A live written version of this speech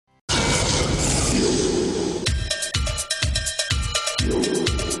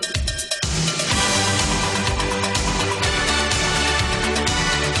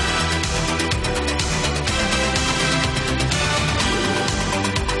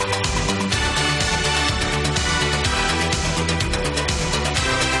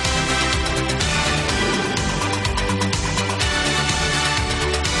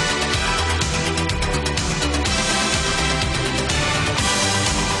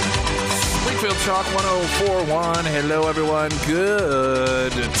Talk 1041. Hello, everyone.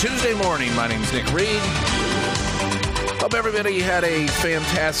 Good Tuesday morning. My name's Nick Reed. Hope everybody had a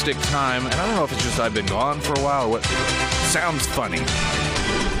fantastic time. And I don't know if it's just I've been gone for a while. What sounds funny.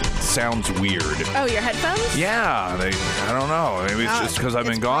 Sounds weird. Oh, your headphones? Yeah. I don't know. Maybe it's just because I've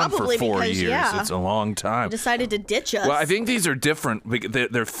been gone for 4 years. Yeah. It's a long time. You decided to ditch us. Well, I think these are different.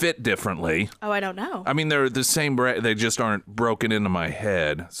 They're fit differently. Oh, I don't know. I mean, they're the same. They just aren't broken into my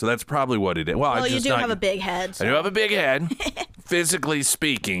head. So that's probably what it is. Well, you do have a big head. So. I do have a big head. Physically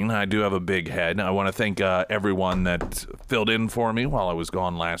speaking, I do have a big head. I want to thank everyone that filled in for me while I was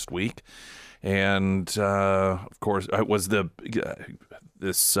gone last week. And, of course, it was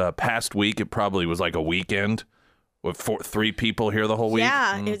this past week, it probably was like a weekend with 3 people here the whole week.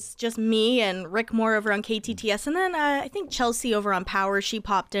 Yeah, it's just me and Rick Moore over on KTTS. And then I think Chelsea over on Power, she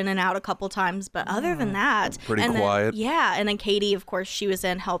popped in and out a couple times. But other than that. Pretty quiet. And then Katie, of course, she was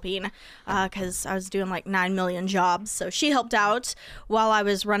in helping because I was doing like 9 million jobs. So she helped out while I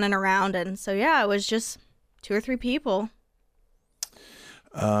was running around. And so, yeah, it was just 2 or 3 people.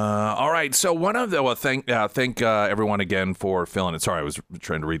 All right. So thank everyone again for filling it. Sorry, I was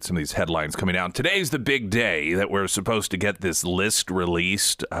trying to read some of these headlines coming out. Today's the big day that we're supposed to get this list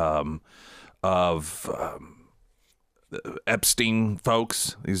released of Epstein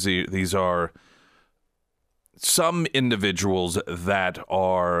folks. These are some individuals that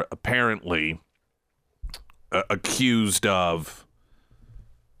are apparently accused of,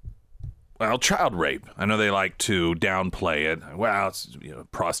 well, child rape. I know they like to downplay it. Well, it's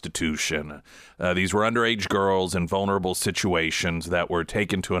prostitution. These were underage girls in vulnerable situations that were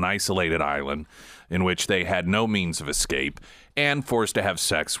taken to an isolated island in which they had no means of escape and forced to have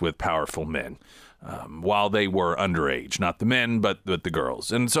sex with powerful men while they were underage. Not the men, but the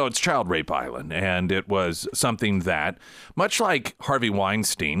girls. And so it's Child Rape Island. And it was something that, much like Harvey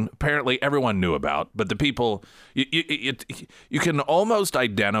Weinstein, apparently everyone knew about. But the people, you can almost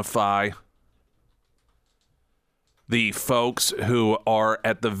identify the folks who are,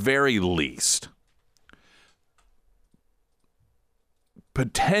 at the very least,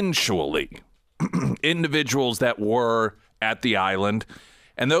 potentially individuals that were at the island.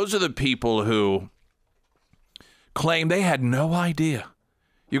 And those are the people who claim they had no idea.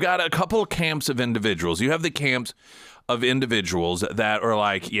 You got a couple of camps of individuals. You have the camps of individuals that are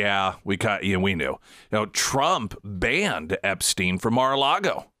like, yeah, we knew. Trump banned Epstein from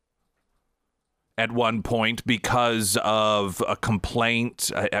Mar-a-Lago at one point because of a complaint.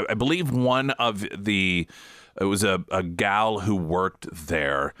 I believe it was a gal who worked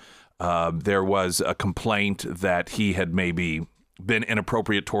there. There was a complaint that he had maybe been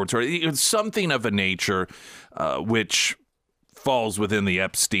inappropriate towards her. It's something of a nature which falls within the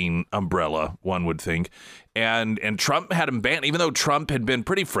Epstein umbrella, one would think. And Trump had him banned, even though Trump had been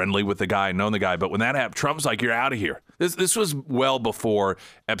pretty friendly with the guy, known the guy. But when that happened, Trump's like, you're out of here. This was well before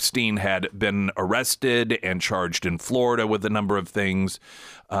Epstein had been arrested and charged in Florida with a number of things.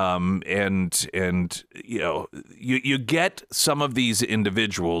 You get some of these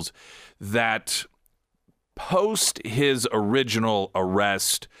individuals that post his original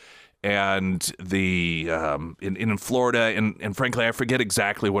arrest and the in Florida, and frankly, I forget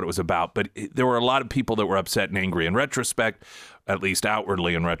exactly what it was about, but there were a lot of people that were upset and angry in retrospect, at least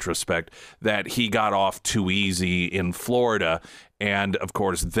outwardly in retrospect, that he got off too easy in Florida. And of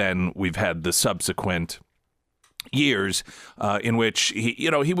course, then we've had the subsequent years in which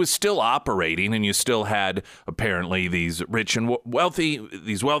he was still operating, and you still had apparently these rich and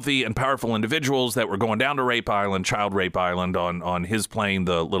wealthy and powerful individuals that were going down to Rape Island, Child Rape Island, on his plane,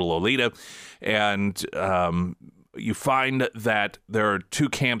 the little Lolita. And you find that there are 2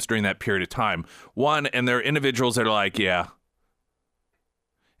 camps during that period of time. One, and there are individuals that are like, yeah.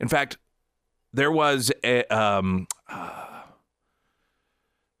 In fact, there was I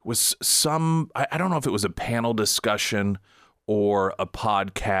don't know if it was a panel discussion or a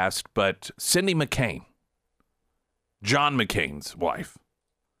podcast, but Cindy McCain, John McCain's wife,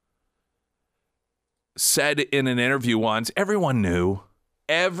 said in an interview once, everyone knew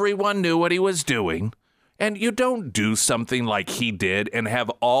what he was doing. And you don't do something like he did and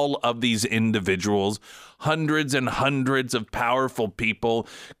have all of these individuals hundreds and hundreds of powerful people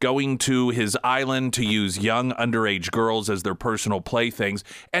going to his island to use young underage girls as their personal playthings,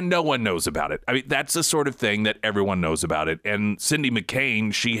 and no one knows about it. I mean, that's the sort of thing that everyone knows about it. And Cindy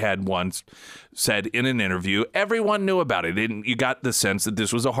McCain, she had once said in an interview, everyone knew about it. And you got the sense that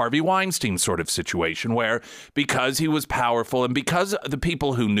this was a Harvey Weinstein sort of situation where because he was powerful and because the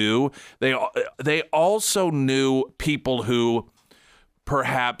people who knew, they also knew people who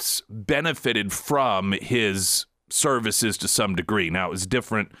perhaps benefited from his services to some degree. Now, it was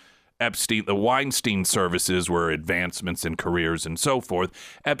different. The Weinstein services were advancements in careers and so forth.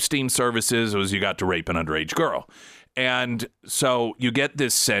 Epstein services was you got to rape an underage girl. And so you get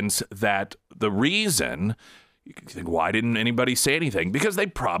this sense that the reason, you think, why didn't anybody say anything? Because they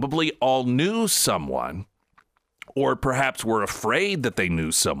probably all knew someone, or perhaps were afraid that they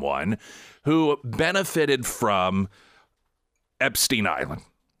knew someone who benefited from Epstein Island.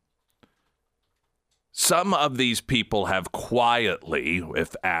 Some of these people have quietly,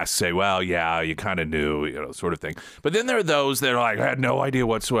 if asked, say, well, yeah, you kind of knew, sort of thing. But then there are those that are like, I had no idea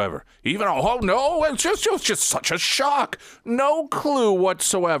whatsoever. Even, oh, no, it's just such a shock. No clue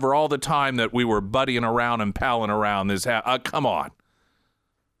whatsoever all the time that we were buddying around and palling around this. Come on.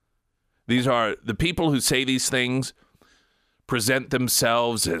 These are the people who say these things, present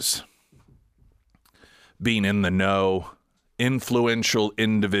themselves as being in the know, influential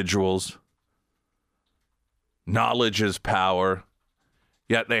individuals. Knowledge is power.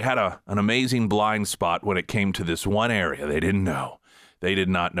 Yet they had an amazing blind spot when it came to this one area. They didn't know. They did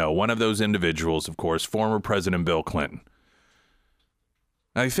not know. One of those individuals, of course, former President Bill Clinton.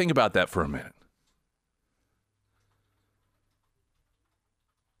 Now, you think about that for a minute.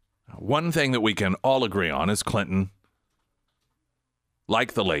 One thing that we can all agree on is Clinton,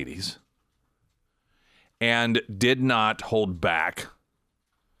 like the ladies, and did not hold back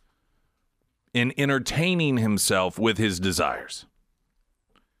in entertaining himself with his desires.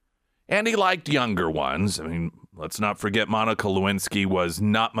 And he liked younger ones. I mean, let's not forget Monica Lewinsky was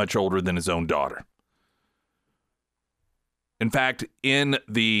not much older than his own daughter. In fact, in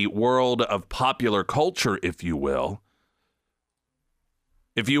the world of popular culture, if you will,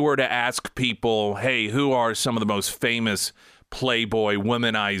 if you were to ask people, hey, who are some of the most famous Playboy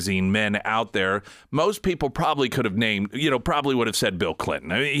womanizing men out there, most people probably could have named, probably would have said Bill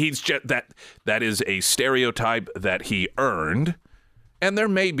Clinton. I mean, he's just that is a stereotype that he earned. And there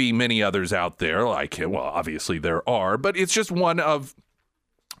may be many others out there like him. Well, obviously there are, but it's just one of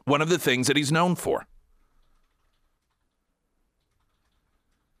the things that he's known for.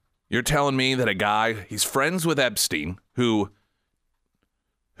 You're telling me that a guy, he's friends with Epstein, whose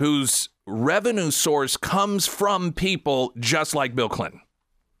revenue source comes from people just like Bill Clinton.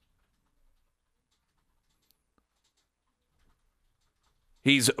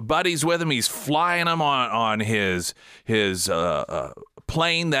 He's buddies with him. He's flying him on his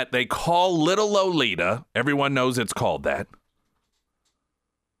plane that they call Little Lolita. Everyone knows it's called that.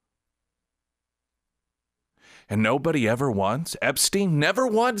 And nobody ever once, Epstein never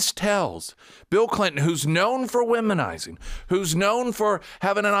once tells Bill Clinton, who's known for womanizing, who's known for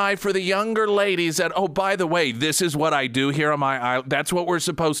having an eye for the younger ladies, that, oh, by the way, this is what I do here on my island. That's what we're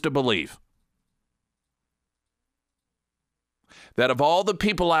supposed to believe. That of all the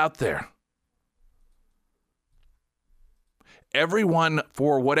people out there, everyone,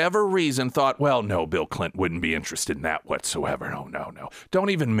 for whatever reason, thought, well, no, Bill Clinton wouldn't be interested in that whatsoever. No. Don't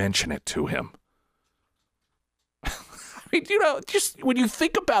even mention it to him. I mean, just when you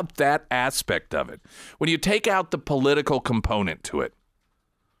think about that aspect of it, when you take out the political component to it,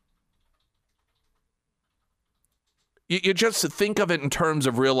 you just think of it in terms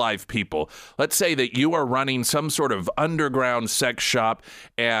of real life people. Let's say that you are running some sort of underground sex shop,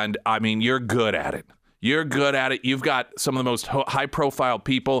 and I mean, you're good at it. You're good at it. You've got some of the most high profile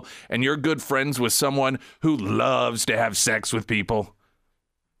people, and you're good friends with someone who loves to have sex with people.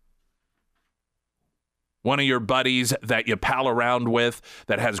 One of your buddies that you pal around with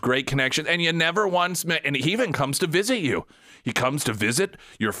that has great connections, and you never once met, and he even comes to visit you. He comes to visit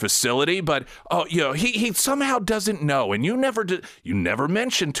your facility, but he somehow doesn't know, and you never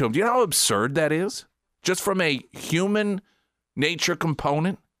mentioned to him. Do you know how absurd that is? Just from a human nature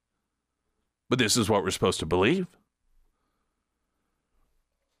component. But this is what we're supposed to believe.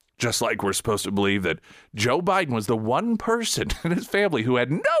 Just like we're supposed to believe that Joe Biden was the one person in his family who had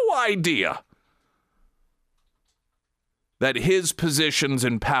no idea that his positions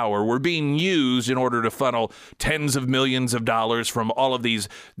in power were being used in order to funnel tens of millions of dollars from all of these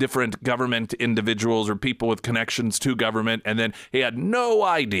different government individuals or people with connections to government. And then he had no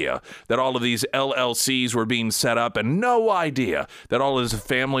idea that all of these LLCs were being set up, and no idea that all his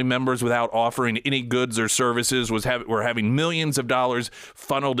family members, without offering any goods or services, were having millions of dollars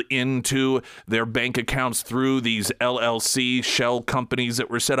funneled into their bank accounts through these LLC shell companies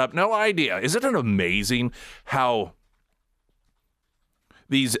that were set up. No idea. Isn't it amazing how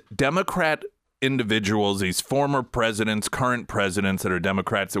these Democrat individuals, these former presidents, current presidents that are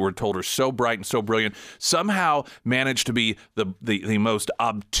Democrats that we're told are so bright and so brilliant, somehow manage to be the most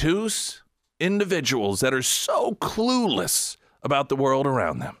obtuse individuals that are so clueless about the world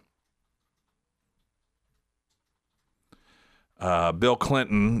around them? Bill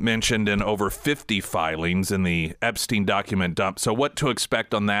Clinton mentioned in over 50 filings in the Epstein document dump. So what to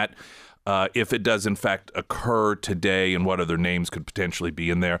expect on that? If it does, in fact, occur today, and what other names could potentially be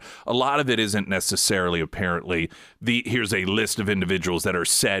in there. A lot of it isn't necessarily apparently here's a list of individuals that are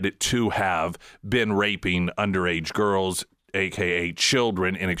said to have been raping underage girls, aka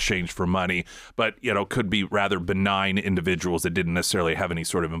children, in exchange for money, but, could be rather benign individuals that didn't necessarily have any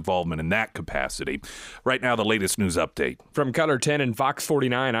sort of involvement in that capacity. Right now, the latest news update. From Color 10 and Fox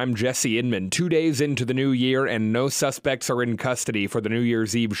 49, I'm Jesse Inman. 2 days into the new year, and no suspects are in custody for the New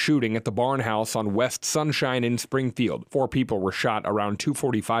Year's Eve shooting at the Barn House on West Sunshine in Springfield. 4 people were shot around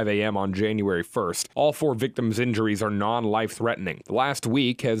 2:45 a.m. on January 1st. All 4 victims' injuries are non-life-threatening. The last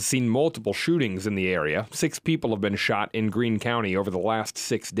week has seen multiple shootings in the area. 6 people have been shot in Greene County over the last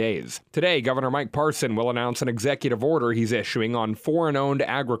 6 days. Today, Governor Mike Parson will announce an executive order he's issuing on foreign-owned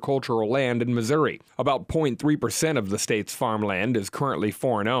agricultural land in Missouri. About 0.3% of the state's farmland is currently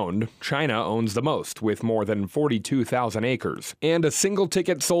foreign-owned. China owns the most, with more than 42,000 acres. And a single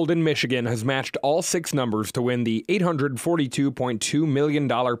ticket sold in Michigan has matched all 6 numbers to win the $842.2 million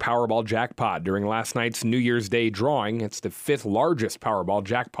Powerball jackpot during last night's New Year's Day drawing. It's the 5th largest Powerball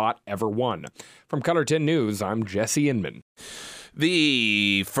jackpot ever won. From Color 10 News, I'm Jesse Inman.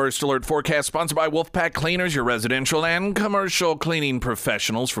 The First Alert forecast sponsored by Wolfpack Cleaners, your residential and commercial cleaning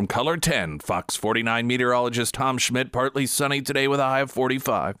professionals. From Color 10, Fox 49 meteorologist Tom Schmidt. Partly sunny today with a high of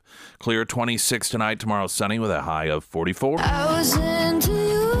 45. Clear 26 tonight. Tomorrow sunny with a high of 44.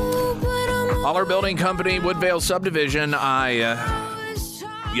 Holler Building Company, Woodvale Subdivision.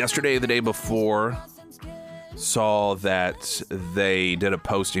 Yesterday, the day before, saw that they did a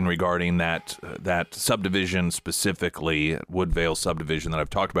posting regarding that subdivision, specifically Woodvale subdivision that I've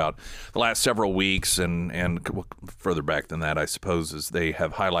talked about the last several weeks, and further back than that, I suppose, is they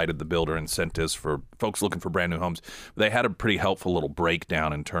have highlighted the builder incentives for folks looking for brand new homes. They had a pretty helpful little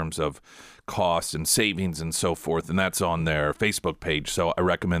breakdown in terms of costs and savings and so forth, and that's on their Facebook page. So I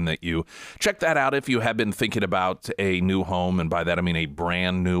recommend that you check that out if you have been thinking about a new home, and by that I mean a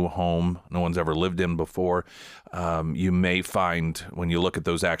brand new home no one's ever lived in before. You may find when you look at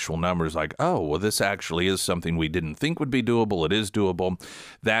those actual numbers like, oh, well, this actually is something we didn't think would be doable. It is doable.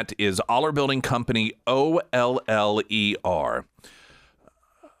 That is Oller Building Company, OLLER.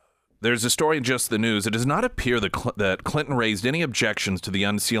 There's a story in Just the News. It does not appear that Clinton raised any objections to the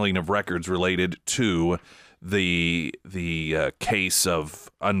unsealing of records related to the case of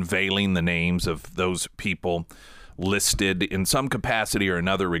unveiling the names of those people listed in some capacity or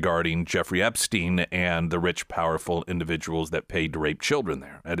another regarding Jeffrey Epstein and the rich, powerful individuals that paid to rape children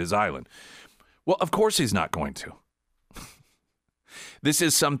there at his island. Well, of course he's not going to. This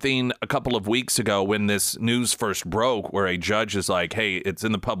is something a couple of weeks ago when this news first broke, where a judge is like, hey, it's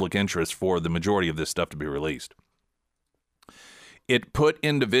in the public interest for the majority of this stuff to be released. It put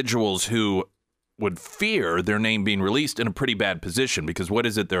individuals who would fear their name being released in a pretty bad position, because what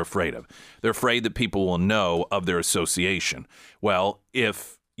is it they're afraid of? They're afraid that people will know of their association. Well,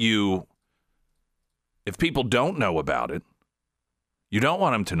 if people don't know about it, you don't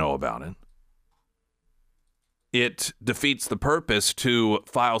want them to know about it. It defeats the purpose to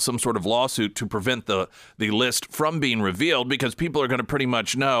file some sort of lawsuit to prevent the list from being revealed, because people are going to pretty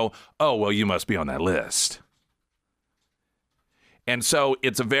much know, oh, well, you must be on that list. And so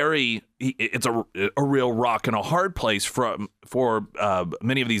it's a real rock and a hard place for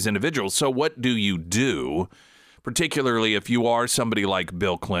many of these individuals. So what do you do, particularly if you are somebody like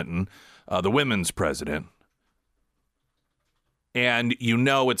Bill Clinton, the women's president, and you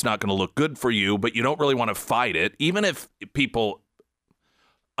know it's not going to look good for you, but you don't really want to fight it, even if people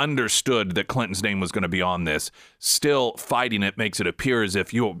understood that Clinton's name was going to be on this, still fighting it makes it appear as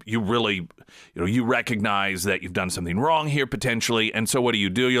if you really, you recognize that you've done something wrong here potentially. And so what do?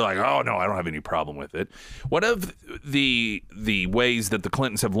 You're like, oh, no, I don't have any problem with it. One of the ways that the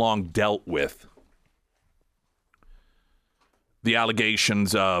Clintons have long dealt with the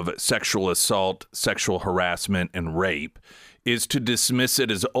allegations of sexual assault, sexual harassment, and rape is to dismiss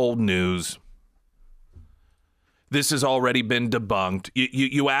it as old news. This has already been debunked.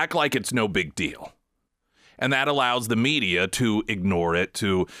 You act like it's no big deal. And that allows the media to ignore it,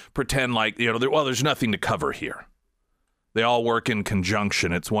 to pretend like, there's nothing to cover here. They all work in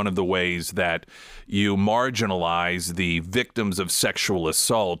conjunction. It's one of the ways that you marginalize the victims of sexual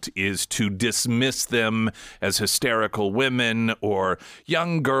assault is to dismiss them as hysterical women or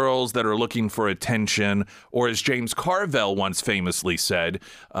young girls that are looking for attention. Or as James Carville once famously said,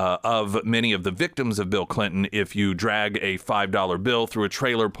 of many of the victims of Bill Clinton, if you drag a $5 bill through a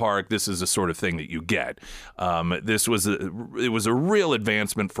trailer park, this is the sort of thing that you get. It was a real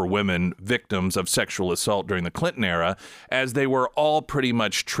advancement for women victims of sexual assault during the Clinton era, as they were all pretty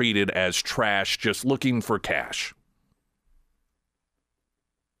much treated as trash, just looking for cash.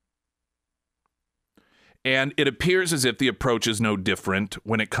 And it appears as if the approach is no different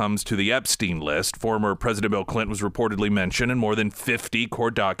when it comes to the Epstein list. Former President Bill Clinton was reportedly mentioned in more than 50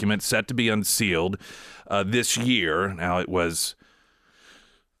 court documents set to be unsealed this year. Now, it was...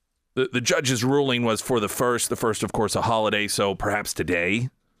 The judge's ruling was for the first, of course, a holiday, so perhaps today.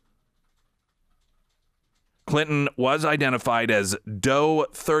 Clinton was identified as Doe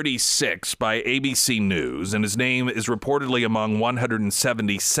 36 by ABC News, and his name is reportedly among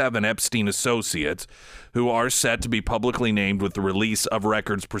 177 Epstein associates who are set to be publicly named with the release of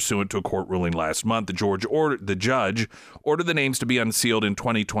records pursuant to a court ruling last month. The judge ordered the names to be unsealed in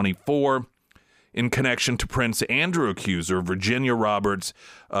 2024 in connection to Prince Andrew accuser Virginia Roberts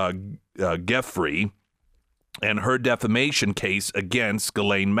Jeffrey and her defamation case against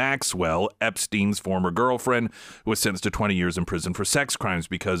Ghislaine Maxwell, Epstein's former girlfriend, who was sentenced to 20 years in prison for sex crimes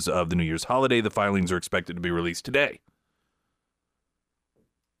because of the New Year's holiday. The filings are expected to be released today.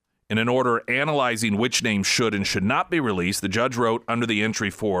 In an order analyzing which names should and should not be released, the judge wrote under the entry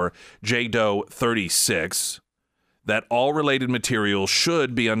for J. Doe 36 that all related material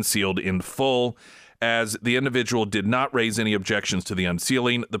should be unsealed in full. As the individual did not raise any objections to the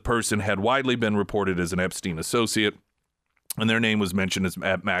unsealing, the person had widely been reported as an Epstein associate, and their name was mentioned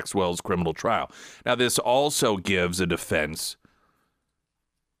at Maxwell's criminal trial. Now, this also gives a defense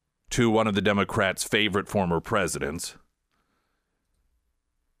to one of the Democrats' favorite former presidents,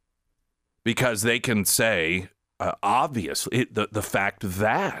 because they can say, obviously, the fact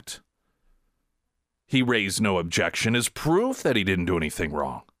that he raised no objection is proof that he didn't do anything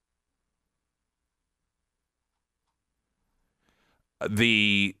wrong.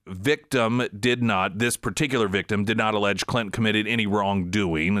 The victim this particular victim did not allege Clinton committed any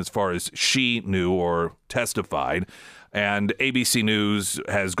wrongdoing as far as she knew or testified. And ABC News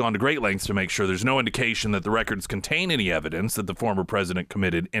has gone to great lengths to make sure there's no indication that the records contain any evidence that the former president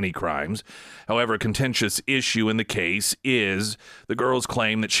committed any crimes. However, a contentious issue in the case is the girl's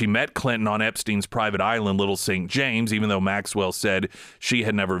claim that she met Clinton on Epstein's private island, Little St. James, even though Maxwell said she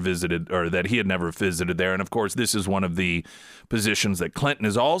had never visited, or that he had never visited there. And of course, this is one of the positions that Clinton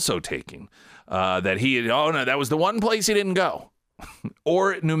is also taking, that that was the one place he didn't go,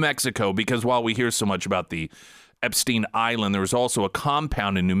 or New Mexico, because while we hear so much about the Epstein Island, there was also a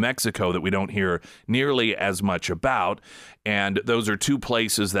compound in New Mexico that we don't hear nearly as much about. And those are two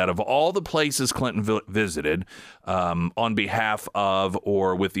places that, of all the places Clinton visited on behalf of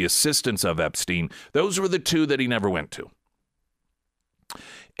or with the assistance of Epstein, those were the two that he never went to.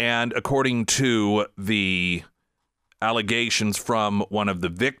 And according to the allegations from one of the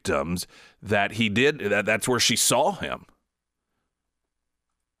victims, that that's where she saw him.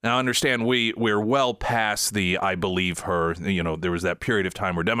 Now, understand, we're well past the I believe her. There was that period of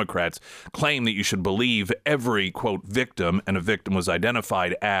time where Democrats claim that you should believe every, quote, victim, and a victim was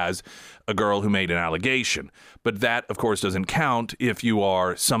identified as a girl who made an allegation. But that, of course, doesn't count if you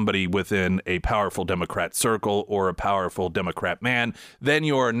are somebody within a powerful Democrat circle or a powerful Democrat man. Then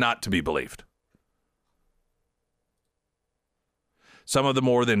you are not to be believed. Some of the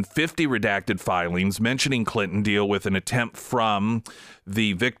more than 50 redacted filings mentioning Clinton deal with an attempt from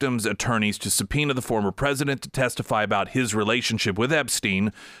the victim's attorneys to subpoena the former president to testify about his relationship with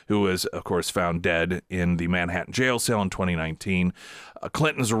Epstein, who was, of course, found dead in the Manhattan jail cell in 2019.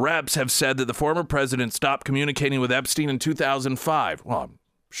 Clinton's reps have said that the former president stopped communicating with Epstein in 2005. Well, I'm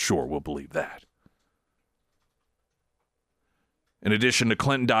sure we'll believe that. In addition to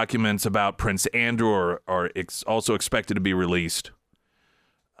Clinton documents about Prince Andrew are also expected to be released.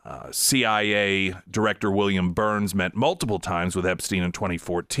 CIA Director William Burns met multiple times with Epstein in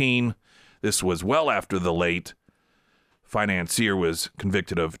 2014. This was well after the late financier was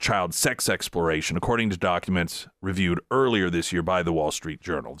convicted of child sex exploration, according to documents reviewed earlier this year by the Wall Street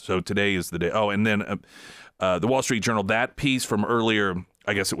Journal. So today is the day. Oh, and then the Wall Street Journal, that piece from earlier,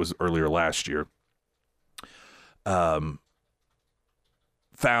 I guess it was earlier last year, found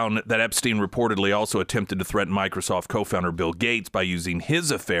that Epstein reportedly also attempted to threaten Microsoft co-founder Bill Gates by using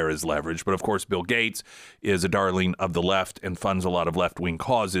his affair as leverage. But of course, Bill Gates is a darling of the left and funds a lot of left-wing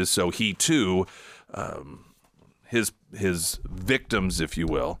causes. So he too, his victims, if you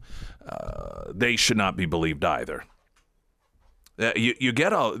will, they should not be believed either. You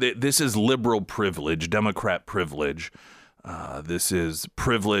get all this is liberal privilege, Democrat privilege. This is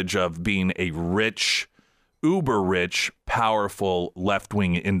privilege of being a rich, uber rich, powerful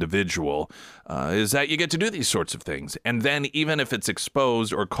left-wing individual, is that you get to do these sorts of things. And then even if it's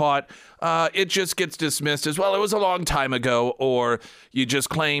exposed or caught, it just gets dismissed as, well, it was a long time ago, or you just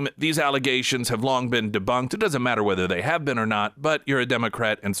claim these allegations have long been debunked. It doesn't matter whether they have been or not, but you're a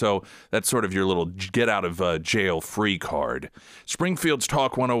Democrat, and so that's sort of your little get out of jail free card. Springfield's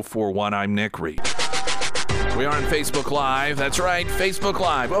Talk 104.1, I'm Nick Reed. We are on Facebook Live. That's right, Facebook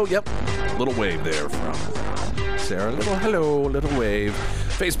Live. Oh, yep. Little wave there from Sarah. Little hello, little wave.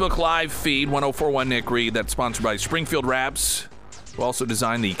 Facebook Live feed, 104.1 Nick Reed. That's sponsored by Springfield Wraps, who also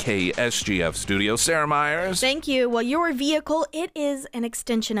designed the KSGF studio. Sarah Myers. Thank you. Well, your vehicle, it is an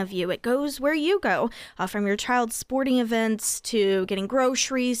extension of you. It goes where you go. From your child's sporting events to getting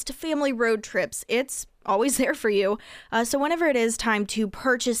groceries to family road trips. It's always there for you. So whenever it is time to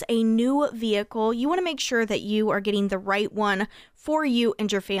purchase a new vehicle, you want to make sure that you are getting the right one for you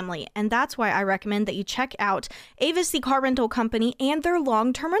and your family. And that's why I recommend that you check out Avis, the car rental company, and their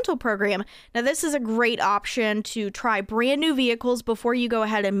long-term rental program. Now, this is a great option to try brand new vehicles before you go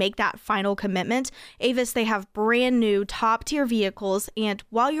ahead and make that final commitment. Avis, they have brand new top-tier vehicles, and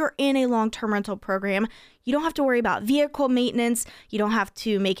while you're in a long-term rental program, you don't have to worry about vehicle maintenance. You don't have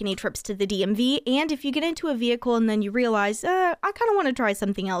to make any trips to the DMV. And if you get into a vehicle and then you realize, I kind of want to try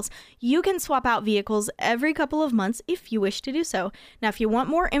something else, you can swap out vehicles every couple of months if you wish to do so. Now, if you want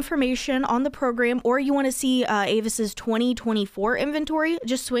more information on the program or you want to see Avis's 2024 inventory,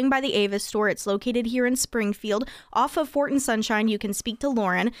 just swing by the Avis store. It's located here in Springfield off of Fort and Sunshine. You can speak to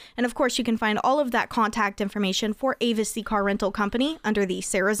Lauren. And of course, you can find all of that contact information for Avis, the car rental company, under the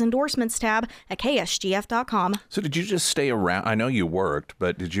Sarah's Endorsements tab at KSGF.com. So did you just stay around? I know you worked,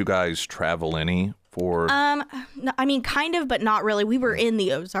 but did you guys travel any for? No, I mean, kind of, but not really. We were in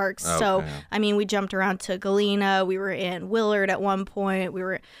the Ozarks. Okay. So, I mean, we jumped around to Galena. We were in Willard at one point. We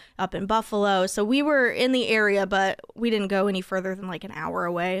were up in Buffalo. So we were in the area, but we didn't go any further than like an hour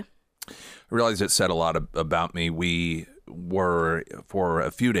away. I realized it said a lot about me. We were for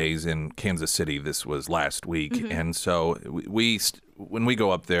a few days in Kansas City. This was last week. Mm-hmm. And so when we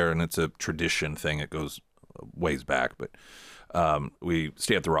go up there, and it's a tradition thing, it goes ways back, but we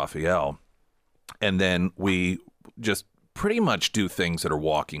stay at the Raphael, and then we just pretty much do things that are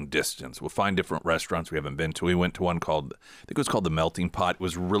walking distance. We'll find different restaurants we haven't been to. We went to one called, I think it was called the Melting Pot. It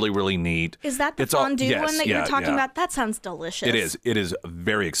was really, really neat. Is that the fondue one that you're talking about? That sounds delicious. It is. It is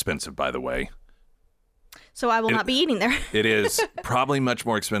very expensive, by the way. So I will not be eating there. It is probably much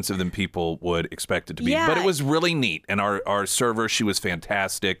more expensive than people would expect it to be. Yeah. But it was really neat. And our server, she was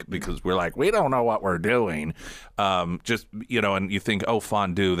fantastic because we're like, we don't know what we're doing. Just, and you think, oh,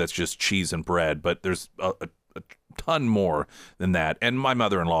 fondue, that's just cheese and bread. But there's a ton more than that. And my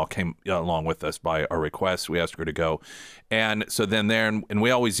mother-in-law came along with us by our request. We asked her to go. And so then there, and we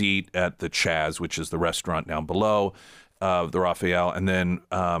always eat at the Chaz, which is the restaurant down below. The Raphael, and then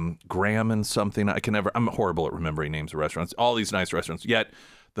Graham and something. I'm horrible at remembering names of restaurants. All these nice restaurants. Yet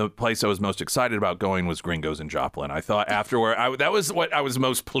the place I was most excited about going was Gringo's in Joplin. I thought afterward, that was what I was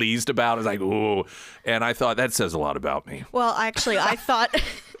most pleased about. I was like, ooh. And I thought that says a lot about me. Well, actually, I thought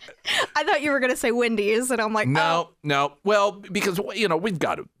you were going to say Wendy's, and I'm like, no. Well, because, we've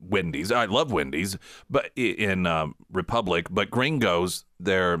got Wendy's. I love Wendy's, but in Republic, but Gringo's,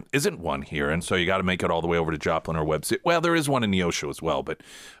 there isn't one here, and so you got to make it all the way over to Joplin or Webb City. Well, there is one in Neosho as well, but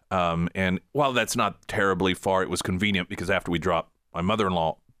and while that's not terribly far, it was convenient because after we dropped my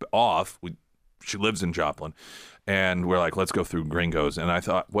mother-in-law off, she lives in Joplin, and we're like, let's go through Gringo's. And I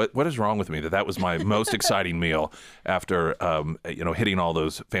thought, what is wrong with me that was my most exciting meal after hitting all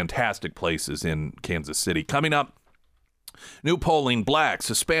those fantastic places in Kansas City. Coming up, new polling, blacks,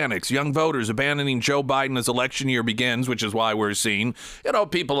 Hispanics, young voters abandoning Joe Biden as election year begins, which is why we're seeing,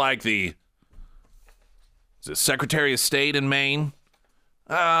 people like the Secretary of State in Maine,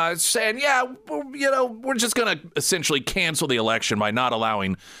 saying, we're just going to essentially cancel the election by not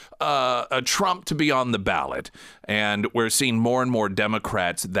allowing Trump to be on the ballot. And we're seeing more and more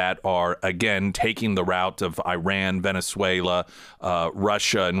Democrats that are, again, taking the route of Iran, Venezuela,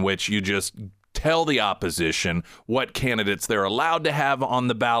 Russia, in which you just tell the opposition what candidates they're allowed to have on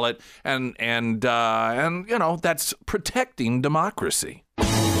the ballot. And that's protecting democracy.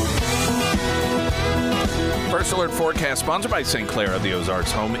 First Alert Forecast, sponsored by St. Clair of the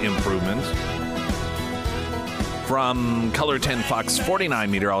Ozarks Home Improvement. From Color 10 Fox 49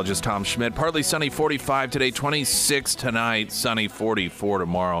 meteorologist Tom Schmidt. Partly sunny, 45 today, 26 tonight, sunny, 44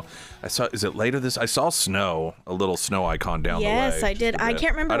 tomorrow. Is it later this? I saw snow, a little snow icon down the way. Yes, I did. I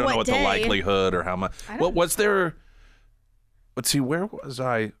can't remember I don't know what day. the likelihood or how much. What was there? Let's see, where was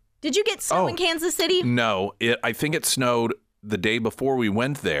I? Did you get snow in Kansas City? No, I think it snowed the day before we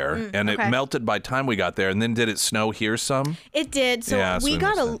went there, and it melted by the time we got there. And then did it snow here some? It did. So we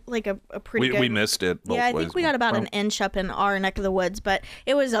got a pretty good. We missed it. Both I ways. think we got about an inch up in our neck of the woods, but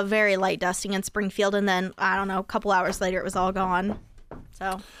it was a very light dusting in Springfield. And then, I don't know, a couple hours later, it was all gone.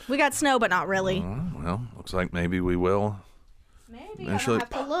 So we got snow, but not really. Well, looks like maybe we will. Maybe. I'll have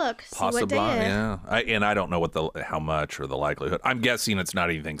to look. Possibly, see what day yeah. I don't know how much or the likelihood. I'm guessing it's not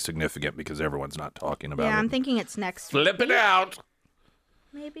anything significant because everyone's not talking about it. Yeah, I'm thinking it's next Flip week. it out.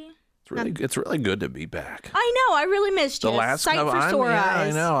 Maybe. It's really good to be back. I know. I really missed you. The last Sight for sore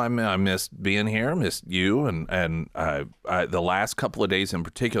eyes. I know. I missed being here. Missed you, and the last couple of days in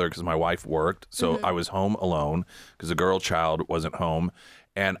particular because my wife worked, so I was home alone because the girl child wasn't home,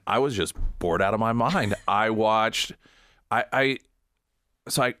 and I was just bored out of my mind. I watched.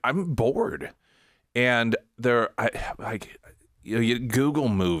 I'm bored, and you Google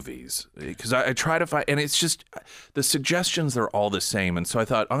movies because I try to find, and it's just the suggestions are all the same. And so I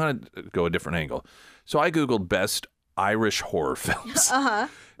thought I'm going to go a different angle. So I Googled best Irish horror films. What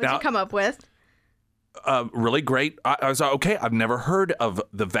did you come up with? Really great. I was like, okay, I've never heard of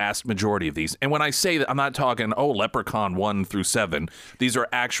the vast majority of these. And when I say that, I'm not talking, Leprechaun 1 through 7. These are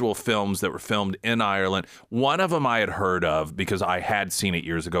actual films that were filmed in Ireland. One of them I had heard of because I had seen it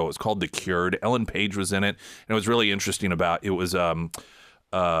years ago. It was called The Cured. Ellen Page was in it. And it was really interesting about, it was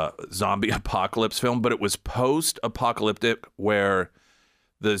zombie apocalypse film, but it was post-apocalyptic where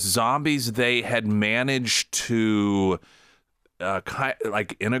the zombies, they had managed to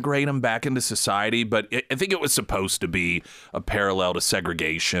integrate them back into society, but I think it was supposed to be a parallel to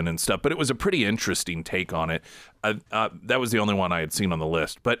segregation and stuff, but it was a pretty interesting take on it. That was the only one I had seen on the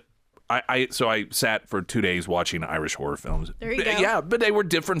list, but I sat for 2 days watching Irish horror films. There you go. Yeah, but they were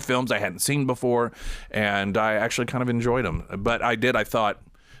different films I hadn't seen before, and I actually kind of enjoyed them. But I thought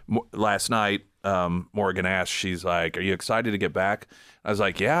last night, Morgan asked, she's like, "Are you excited to get back?" I was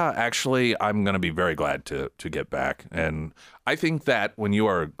like, "Yeah, actually, I'm going to be very glad to get back." And I think that when you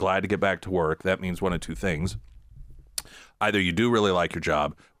are glad to get back to work, that means one of two things. Either you do really like your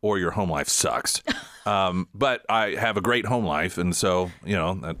job or your home life sucks. But I have a great home life, and so,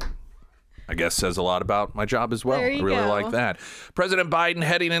 that I guess says a lot about my job as well. There you I really go. like that. President Biden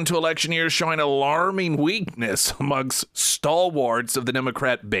heading into election year showing alarming weakness amongst stalwarts of the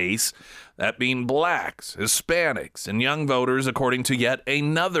Democrat base, that being blacks, Hispanics, and young voters, according to yet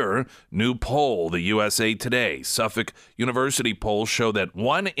another new poll. The USA Today Suffolk University poll show that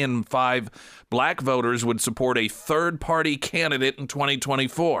 1 in 5 black voters would support a third-party candidate in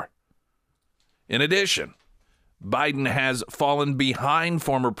 2024. In addition, Biden has fallen behind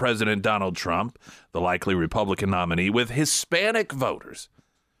former President Donald Trump, the likely Republican nominee, with Hispanic voters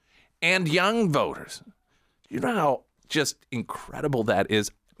and young voters. You know how just incredible that is?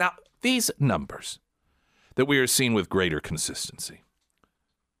 Now, these numbers that we are seeing with greater consistency,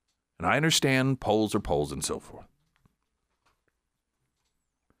 and I understand polls are polls and so forth,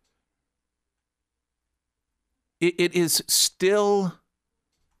 it is still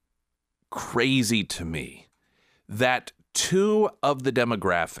crazy to me that 2 of the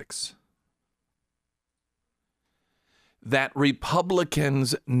demographics that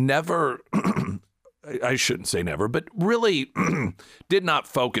Republicans never, I shouldn't say never, but really did not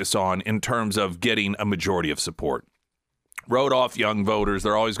focus on in terms of getting a majority of support. Wrote off young voters.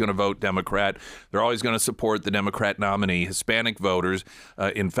 They're always going to vote Democrat. They're always going to support the Democrat nominee. Hispanic voters.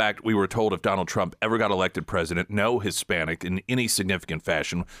 In fact, we were told if Donald Trump ever got elected president, no Hispanic in any significant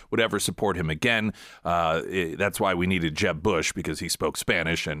fashion would ever support him again. That's why we needed Jeb Bush, because he spoke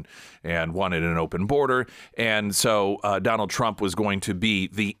Spanish and wanted an open border. And so Donald Trump was going to be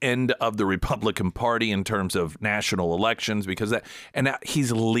the end of the Republican Party in terms of national elections, because that, and now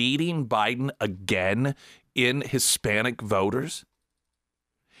he's leading Biden again in Hispanic voters.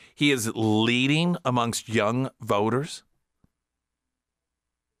 He is leading amongst young voters.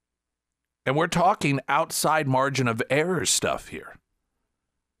 And we're talking outside margin of error stuff here.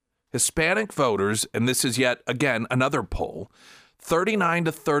 Hispanic voters, and this is yet again another poll, 39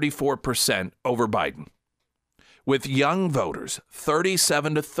 to 34% over Biden. With young voters,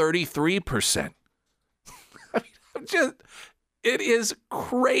 37 to 33%. I mean, it is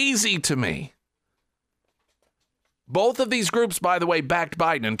crazy to me. Both of these groups, by the way, backed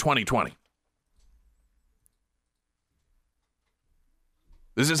Biden in 2020.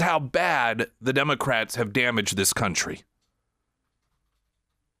 This is how bad the Democrats have damaged this country.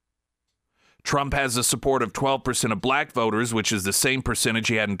 Trump has the support of 12% of black voters, which is the same percentage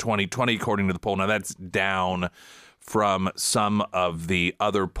he had in 2020, according to the poll. Now, that's down from some of the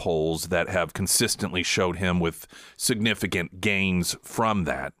other polls that have consistently showed him with significant gains from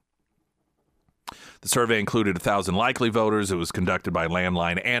that. The survey included 1,000 likely voters. It was conducted by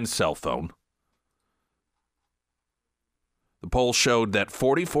landline and cell phone. The poll showed that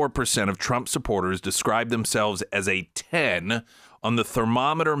 44% of Trump supporters described themselves as a 10 on the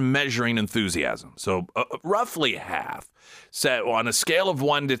thermometer measuring enthusiasm. So roughly half said on a scale of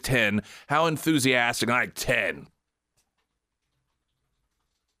 1 to 10, how enthusiastic? Like 10.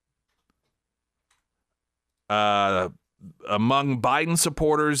 Among Biden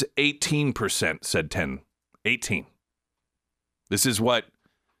supporters, 18% said 10. 18. This is what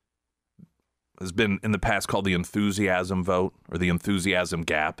has been in the past called the enthusiasm vote or the enthusiasm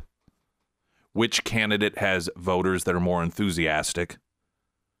gap. Which candidate has voters that are more enthusiastic?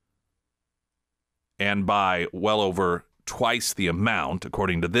 And by well over twice the amount,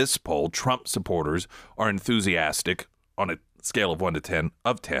 according to this poll, Trump supporters are enthusiastic on a scale of 1 to 10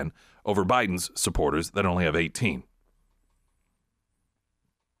 over Biden's supporters that only have 18.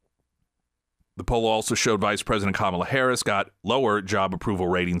 The poll also showed Vice President Kamala Harris got lower job approval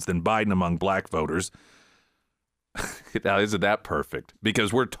ratings than Biden among black voters. Now, isn't that perfect?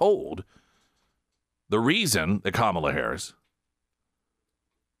 Because we're told the reason that Kamala Harris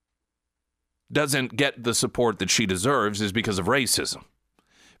doesn't get the support that she deserves is because of racism,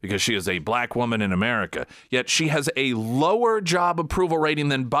 because she is a black woman in America. Yet she has a lower job approval rating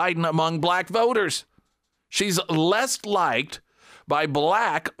than Biden among black voters. She's less liked by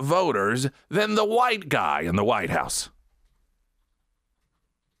black voters than the white guy in the White House.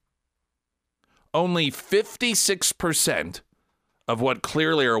 Only 56% of what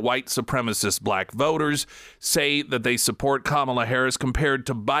clearly are white supremacist black voters say that they support Kamala Harris compared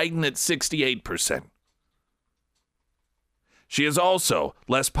to Biden at 68%. She is also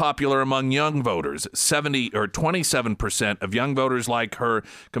less popular among young voters. 27% of young voters like her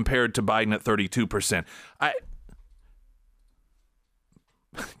compared to Biden at 32%.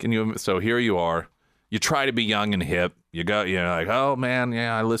 So here you are. You try to be young and hip. You go, like, oh man,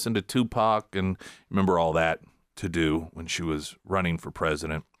 yeah, I listened to Tupac and remember all that to do when she was running for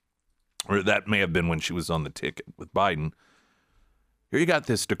president. Or that may have been when she was on the ticket with Biden. Here you got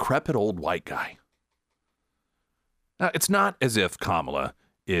this decrepit old white guy. Now, it's not as if Kamala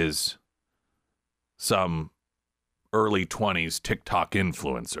is some early 20s TikTok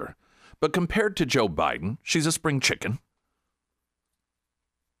influencer, but compared to Joe Biden, she's a spring chicken.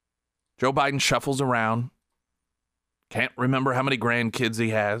 Joe Biden shuffles around, can't remember how many grandkids he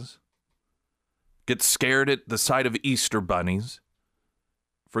has, gets scared at the sight of Easter bunnies,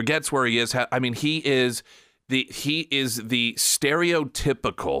 forgets where he is. I mean, he is the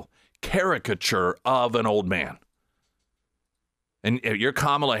stereotypical caricature of an old man. And you're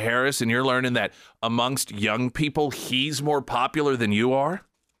Kamala Harris, and you're learning that amongst young people, he's more popular than you are?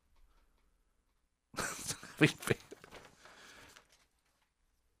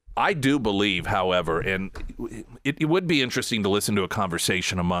 I do believe, however, and it would be interesting to listen to a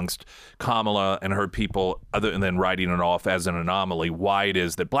conversation amongst Kamala and her people, other than writing it off as an anomaly, why it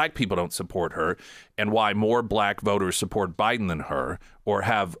is that black people don't support her and why more black voters support Biden than her or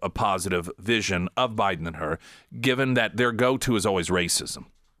have a positive vision of Biden than her, given that their go-to is always racism.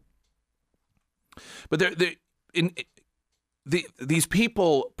 But these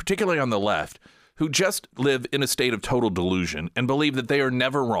people, particularly on the left, who just live in a state of total delusion and believe that they are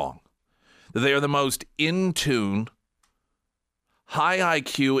never wrong, that they are the most in tune, high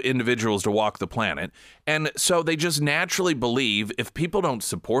IQ individuals to walk the planet. And so they just naturally believe if people don't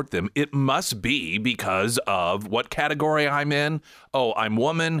support them, it must be because of what category I'm in. Oh, I'm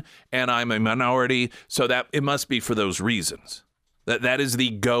woman and I'm a minority, so that it must be for those reasons. That is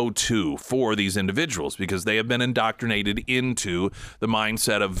the go-to for these individuals because they have been indoctrinated into the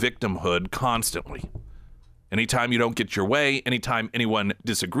mindset of victimhood constantly. Anytime you don't get your way, anytime anyone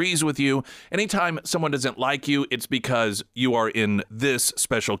disagrees with you, anytime someone doesn't like you, it's because you are in this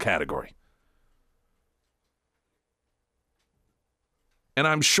special category. And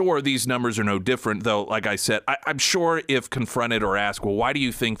I'm sure these numbers are no different, though, like I said, I'm sure if confronted or asked, well, why do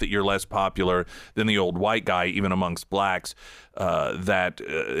you think that you're less popular than the old white guy, even amongst blacks, that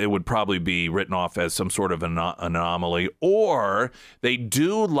it would probably be written off as some sort of anomaly. Or they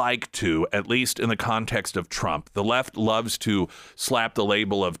do like to, at least in the context of Trump, the left loves to slap the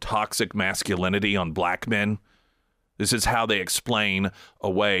label of toxic masculinity on black men. This is how they explain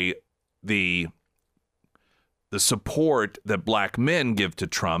away the support that black men give to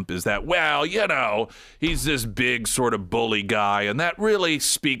Trump is that, well, you know, he's this big sort of bully guy, and that really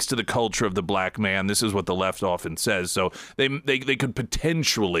speaks to the culture of the black man. This is what the left often says. So they could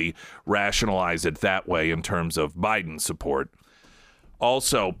potentially rationalize it that way in terms of Biden's support.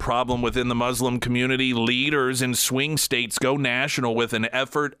 Also, problem within the Muslim community, leaders in swing states go national with an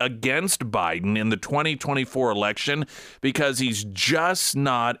effort against Biden in the 2024 election because he's just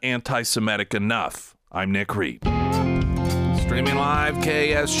not anti-Semitic enough. I'm Nick Reed. Streaming live,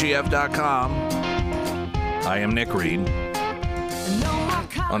 ksgf.com. I am Nick Reed.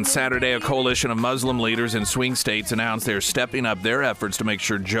 On Saturday, a coalition of Muslim leaders in swing states announced they're stepping up their efforts to make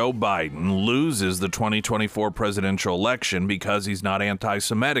sure Joe Biden loses the 2024 presidential election because he's not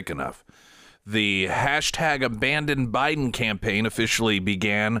anti-Semitic enough. The hashtag Abandon Biden campaign officially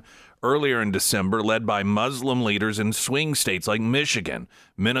began earlier in December, led by Muslim leaders in swing states like Michigan,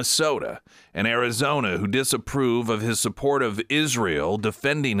 Minnesota, and Arizona, who disapprove of his support of Israel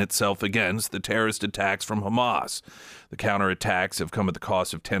defending itself against the terrorist attacks from Hamas. The counterattacks have come at the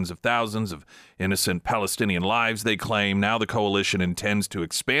cost of tens of thousands of innocent Palestinian lives, they claim. Now the coalition intends to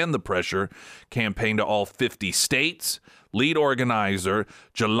expand the pressure campaign to all 50 states. Lead organizer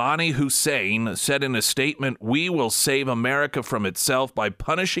Jelani Hussein said in a statement, "We will save America from itself by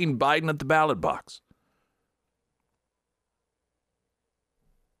punishing Biden at the ballot box."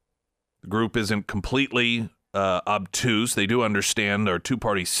 The group isn't completely obtuse. They do understand our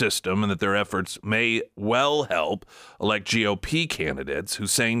two-party system and that their efforts may well help elect GOP candidates.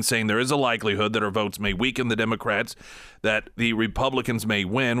 Hussein saying there is a likelihood that our votes may weaken the Democrats, that the Republicans may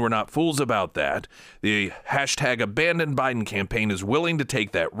win. We're not fools about that. The hashtag Abandon Biden campaign is willing to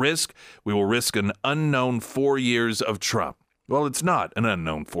take that risk. We will risk an unknown 4 years of Trump. Well, it's not an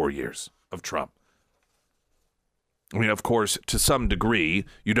unknown 4 years of Trump. I mean, of course, to some degree,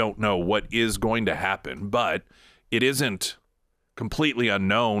 you don't know what is going to happen, but it isn't completely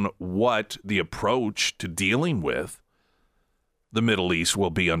unknown what the approach to dealing with the Middle East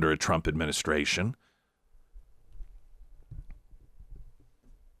will be under a Trump administration.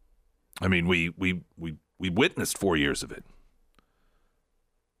 I mean, we witnessed 4 years of it.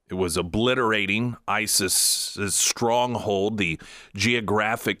 It was obliterating ISIS's stronghold, the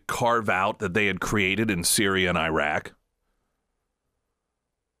geographic carve-out that they had created in Syria and Iraq.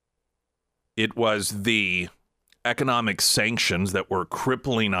 It was the economic sanctions that were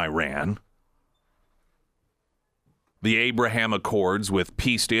crippling Iran. The Abraham Accords with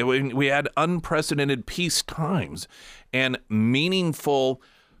peace deal. We had unprecedented peace times and meaningful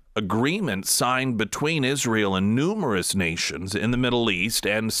agreement signed between Israel and numerous nations in the Middle East,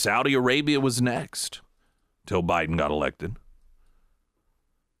 and Saudi Arabia was next till Biden got elected.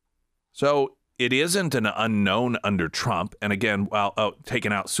 So it isn't an unknown under Trump. And again,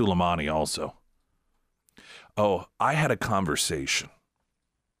 taking out Soleimani also. Oh, I had a conversation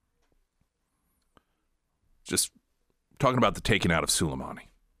just talking about the taking out of Soleimani.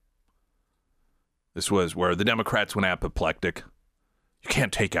 This was where the Democrats went apoplectic. You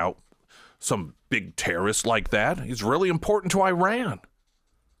can't take out some big terrorist like that. He's really important to Iran.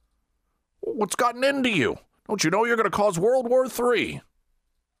 What's gotten into you? Don't you know you're going to cause World War III?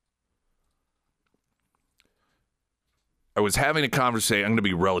 I was having a conversation. I'm going to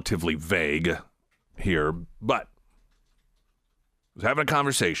be relatively vague here, but I was having a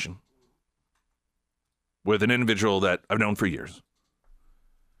conversation with an individual that I've known for years.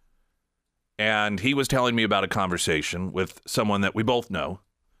 And he was telling me about a conversation with someone that we both know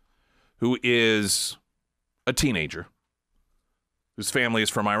who is a teenager whose family is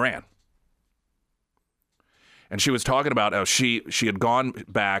from Iran. And she was talking about how she had gone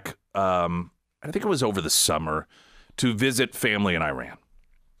back, I think it was over the summer, to visit family in Iran.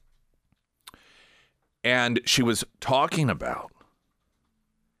 And she was talking about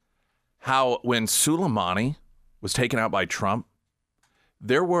how when Soleimani was taken out by Trump,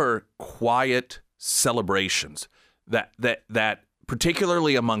 there were quiet celebrations that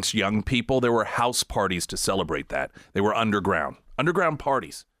particularly amongst young people, there were house parties to celebrate that. They were underground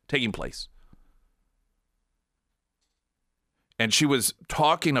parties taking place. And she was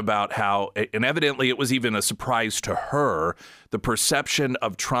talking about how, and evidently it was even a surprise to her, the perception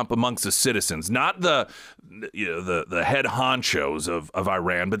of Trump amongst the citizens, not the head honchos of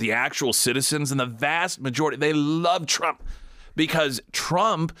Iran, but the actual citizens, and the vast majority, they love Trump because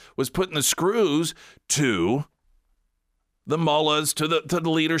Trump was putting the screws to the mullahs, to the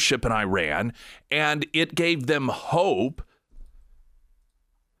leadership in Iran, and it gave them hope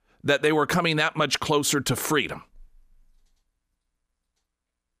that they were coming that much closer to freedom.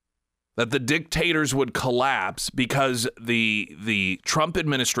 That the dictators would collapse because the Trump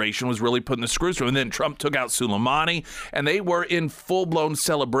administration was really putting the screws through. And then Trump took out Soleimani, and they were in full-blown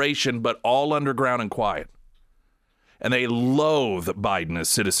celebration, but all underground and quiet. And they loathe Biden as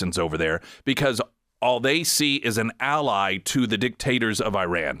citizens over there because all they see is an ally to the dictators of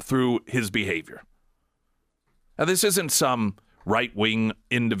Iran through his behavior. Now, this isn't some right-wing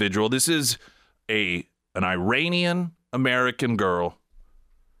individual. This is an Iranian-American girl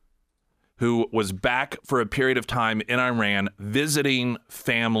who was back for a period of time in Iran, visiting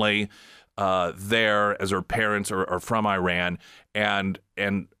family there, as her parents are from Iran. And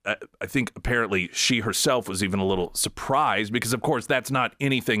I think apparently she herself was even a little surprised because, of course, that's not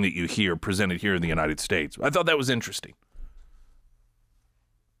anything that you hear presented here in the United States. I thought that was interesting.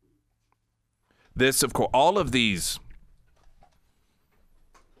 This, of course, all of these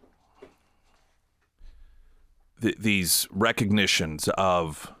recognitions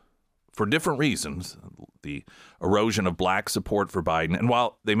of, for different reasons, the erosion of black support for Biden. And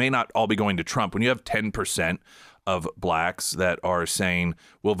while they may not all be going to Trump, when you have 10% of blacks that are saying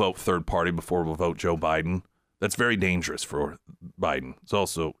we'll vote third party before we'll vote Joe Biden, that's very dangerous for Biden. It's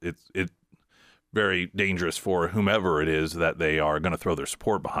also it's very dangerous for whomever it is that they are going to throw their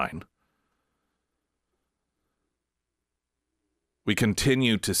support behind. We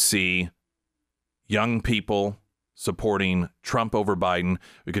continue to see young people supporting Trump over Biden.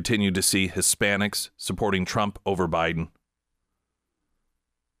 We continue to see Hispanics supporting Trump over Biden.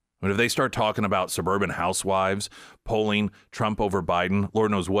 But if they start talking about suburban housewives polling Trump over Biden,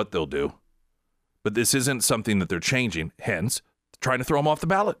 Lord knows what they'll do. But this isn't something that they're changing, hence trying to throw them off the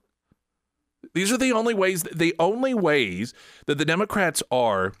ballot. These are the only ways that the Democrats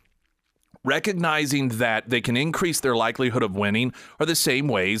are recognizing that they can increase their likelihood of winning are the same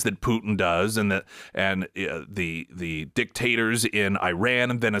ways that Putin does and the dictators in Iran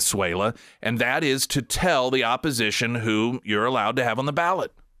and Venezuela, and that is to tell the opposition who you're allowed to have on the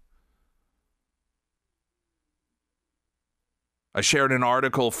ballot. I shared an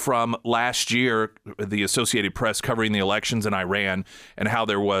article from last year, the Associated Press, covering the elections in Iran and how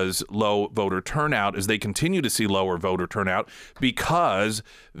there was low voter turnout as they continue to see lower voter turnout because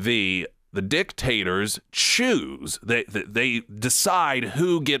the dictators choose, they decide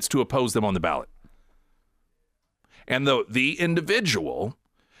who gets to oppose them on the ballot. And the individual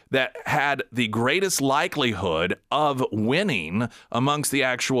that had the greatest likelihood of winning amongst the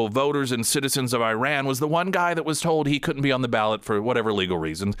actual voters and citizens of Iran was the one guy that was told he couldn't be on the ballot for whatever legal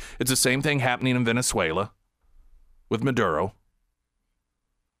reasons. It's the same thing happening in Venezuela with Maduro.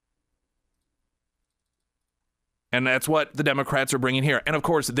 And that's what the Democrats are bringing here. And, of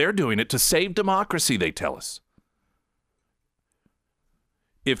course, they're doing it to save democracy, they tell us.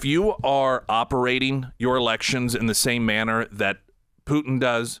 If you are operating your elections in the same manner that Putin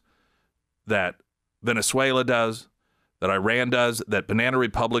does, that Venezuela does, that Iran does, that banana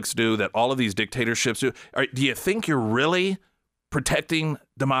republics do, that all of these dictatorships do, do you think you're really protecting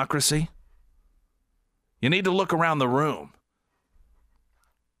democracy? You need to look around the room.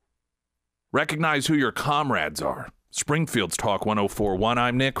 Recognize who your comrades are. Springfield's Talk 104.1.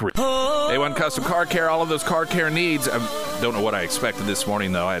 I'm Nick. A1 Custom Car Care, all of those car care needs. I don't know what I expected this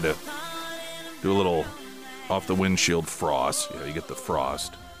morning, though. I had to do a little off the windshield frost. You get the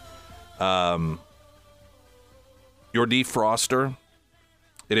frost. Your defroster,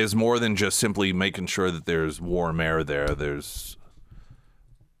 it is more than just simply making sure that there's warm air there. There's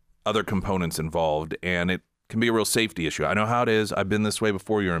other components involved, and it can be a real safety issue. I know how it is. I've been this way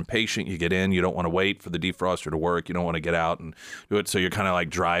before. You're impatient. You get in. You don't want to wait for the defroster to work. You don't want to get out and do it. So you're kind of like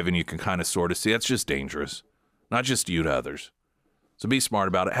driving. You can kind of sort of see. That's just dangerous. Not just you, to others. So be smart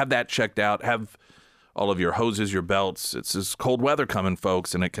about it. Have that checked out. Have all of your hoses, your belts. It's this cold weather coming,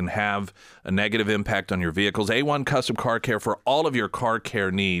 folks, and it can have a negative impact on your vehicles. A1 Custom Car Care for all of your car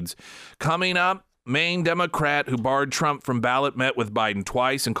care needs. Coming up, Maine Democrat who barred Trump from ballot met with Biden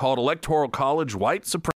twice and called Electoral College white supremacy.